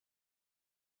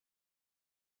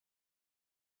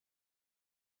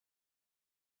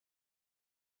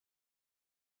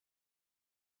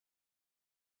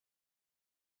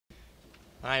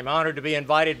I am honored to be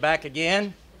invited back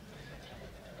again.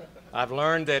 I've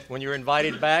learned that when you're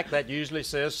invited back, that usually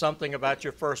says something about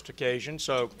your first occasion,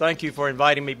 so thank you for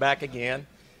inviting me back again.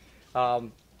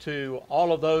 To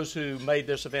all of those who made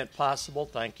this event possible,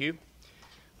 thank you.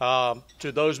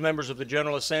 To those members of the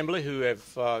General Assembly who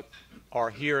are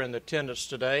here in attendance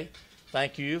today,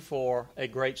 thank you for a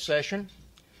great session.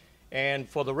 And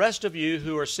for the rest of you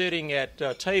who are sitting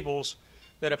at tables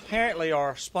that apparently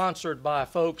are sponsored by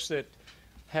folks that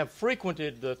have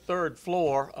frequented the third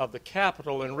floor of the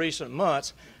Capitol in recent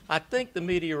months, I think the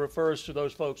media refers to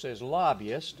those folks as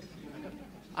lobbyists.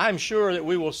 I'm sure that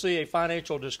we will see a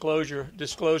financial disclosure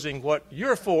disclosing what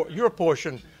your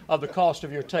portion of the cost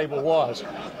of your table was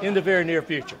in the very near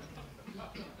future.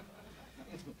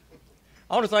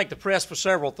 I want to thank the press for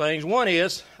several things. One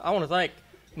is, I want to thank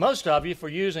most of you for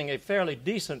using a fairly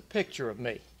decent picture of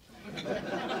me.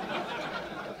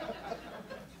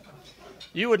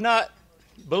 You would not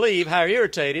believe how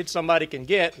irritated somebody can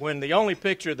get when the only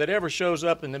picture that ever shows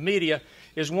up in the media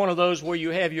is one of those where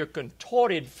you have your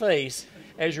contorted face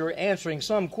as you're answering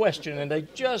some question and they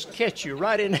just catch you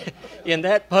right in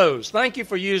that pose. Thank you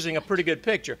for using a pretty good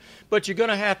picture, but you're going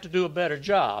to have to do a better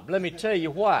job. Let me tell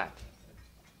you why.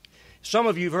 Some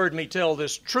of you have heard me tell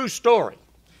this true story.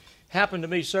 Happened to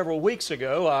me several weeks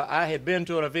ago. I had been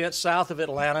to an event south of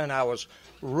Atlanta, and I was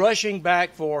rushing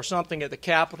back for something at the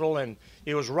Capitol, and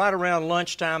it was right around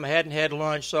lunchtime. I hadn't had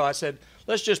lunch, so I said,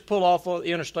 let's just pull off the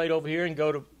interstate over here and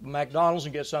go to McDonald's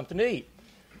and get something to eat.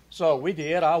 So we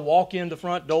did. I walk in the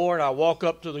front door, and I walk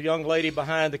up to the young lady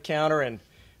behind the counter, and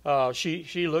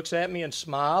she looks at me and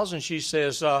smiles, and she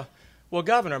says, well,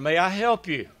 Governor, may I help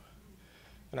you?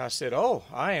 And I said, oh,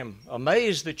 I am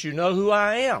amazed that you know who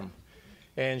I am.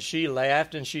 And she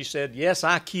laughed, and she said, yes,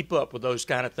 I keep up with those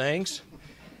kind of things.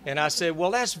 And I said,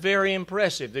 well, that's very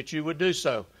impressive that you would do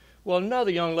so. Well,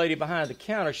 another young lady behind the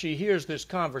counter, she hears this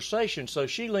conversation, so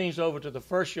she leans over to the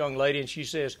first young lady, and she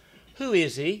says, who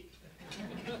is he?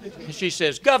 And she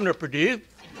says, Governor Perdue.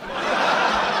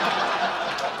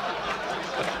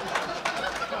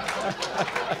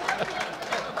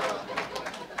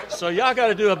 So y'all got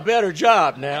to do a better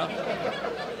job now.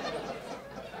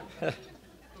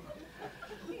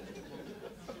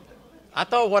 I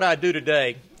thought what I'd do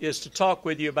today is to talk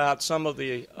with you about some of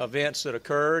the events that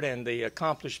occurred and the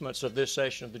accomplishments of this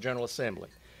session of the General Assembly.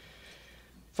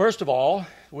 First of all,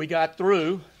 we got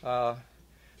through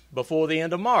before the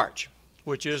end of March,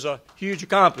 which is a huge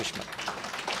accomplishment.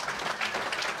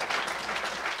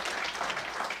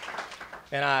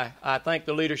 And I thank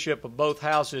the leadership of both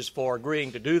houses for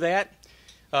agreeing to do that.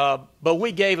 But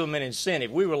we gave them an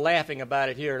incentive. We were laughing about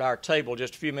it here at our table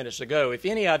just a few minutes ago. If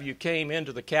any of you came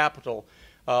into the Capitol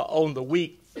on the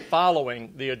week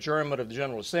following the adjournment of the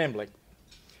General Assembly,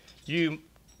 you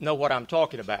know what I'm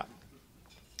talking about.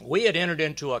 We had entered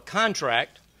into a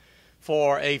contract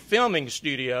for a filming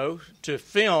studio to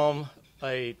film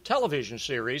a television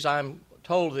series. I'm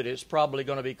told that it's probably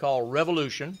going to be called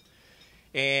Revolution,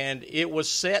 and it was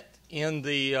set in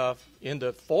the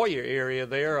foyer area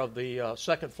there of the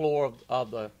second floor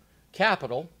of the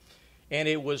Capitol, and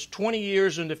it was 20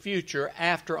 years in the future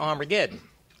after Armageddon.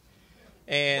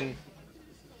 And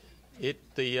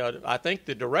I think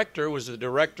the director was the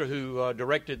director who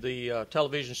directed the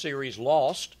television series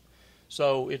Lost,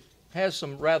 so it has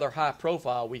some rather high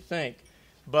profile, we think.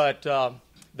 But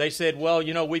they said, well,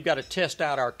 you know, we've got to test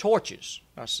out our torches.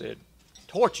 I said,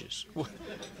 torches?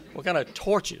 What kind of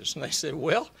torches? And they said,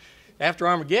 well, after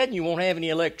Armageddon, you won't have any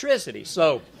electricity,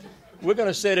 so we're going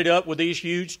to set it up with these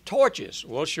huge torches.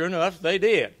 Well, sure enough, they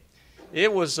did.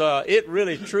 It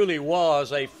really, truly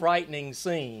was a frightening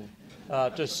scene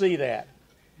to see that.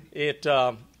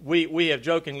 We have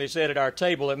jokingly said at our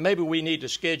table that maybe we need to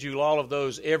schedule all of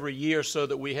those every year so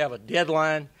that we have a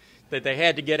deadline that they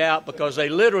had to get out, because they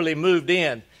literally moved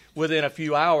in within a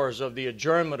few hours of the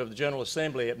adjournment of the General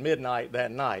Assembly at midnight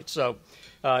that night. So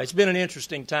it's been an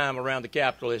interesting time around the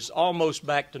Capitol. It's almost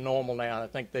back to normal now, and I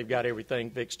think they've got everything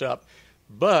fixed up.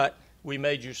 But we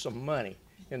made you some money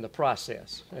in the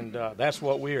process, and that's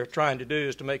what we are trying to do,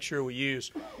 is to make sure we use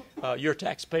your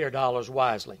taxpayer dollars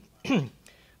wisely.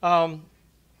 I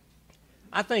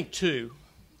think, too,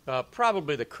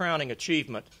 probably the crowning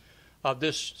achievement of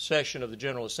this session of the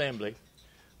General Assembly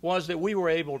was that we were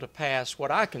able to pass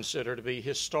what I consider to be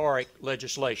historic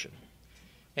legislation.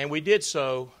 And we did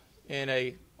so in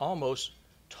a almost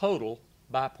total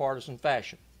bipartisan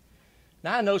fashion.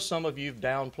 Now, I know some of you have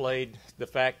downplayed the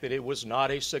fact that it was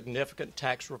not a significant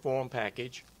tax reform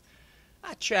package.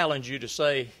 I challenge you to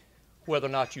say whether or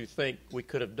not you think we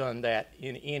could have done that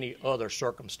in any other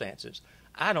circumstances.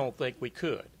 I don't think we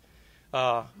could.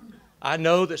 I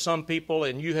know that some people,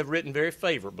 and you have written very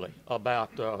favorably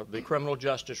about the criminal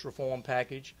justice reform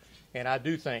package, and I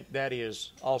do think that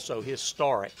is also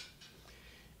historic.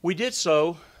 We did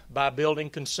so by building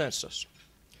consensus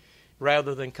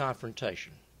rather than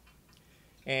confrontation.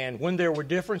 And when there were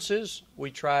differences, we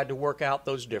tried to work out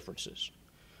those differences.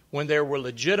 When there were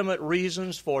legitimate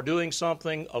reasons for doing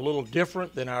something a little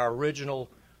different than our original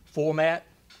format,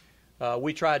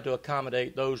 we tried to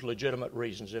accommodate those legitimate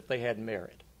reasons if they had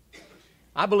merit.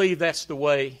 I believe that's the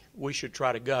way we should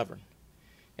try to govern,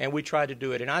 and we tried to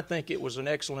do it. And I think it was an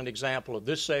excellent example of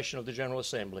this session of the General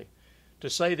Assembly to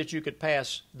say that you could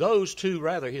pass those two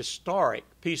rather historic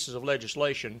pieces of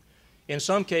legislation, in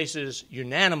some cases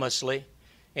unanimously,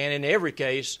 and in every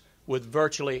case with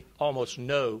virtually almost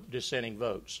no dissenting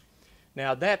votes.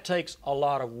 Now, that takes a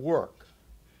lot of work.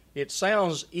 It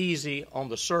sounds easy on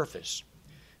the surface,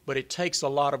 but it takes a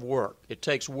lot of work. It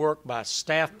takes work by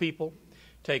staff people,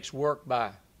 it takes work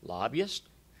by lobbyists,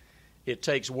 it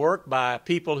takes work by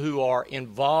people who are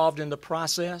involved in the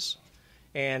process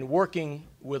and working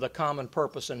with a common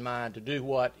purpose in mind to do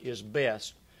what is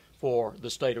best for the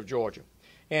state of Georgia.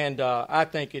 And I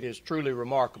think it is truly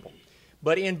remarkable.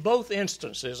 But in both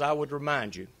instances, I would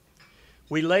remind you,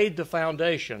 we laid the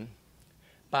foundation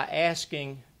by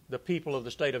asking the people of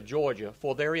the state of Georgia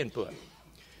for their input.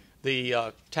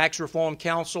 The Tax Reform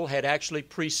Council had actually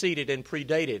preceded and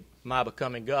predated my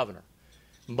becoming governor.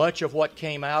 Much of what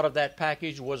came out of that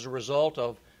package was a result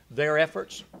of their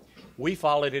efforts. We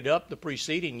followed it up the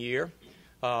preceding year,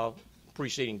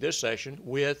 preceding this session,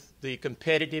 with the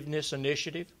Competitiveness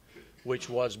Initiative, which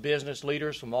was business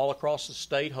leaders from all across the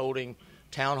state holding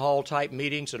town hall type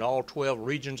meetings in all 12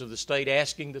 regions of the state,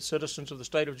 asking the citizens of the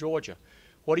state of Georgia,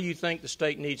 what do you think the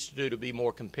state needs to do to be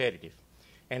more competitive?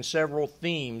 And several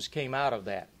themes came out of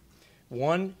that.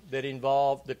 One that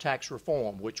involved the tax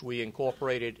reform, which we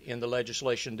incorporated in the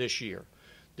legislation this year.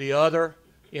 The other,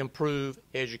 improve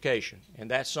education. And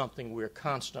that's something we're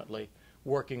constantly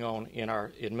working on in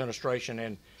our administration,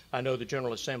 and I know the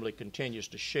General Assembly continues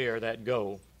to share that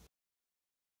goal.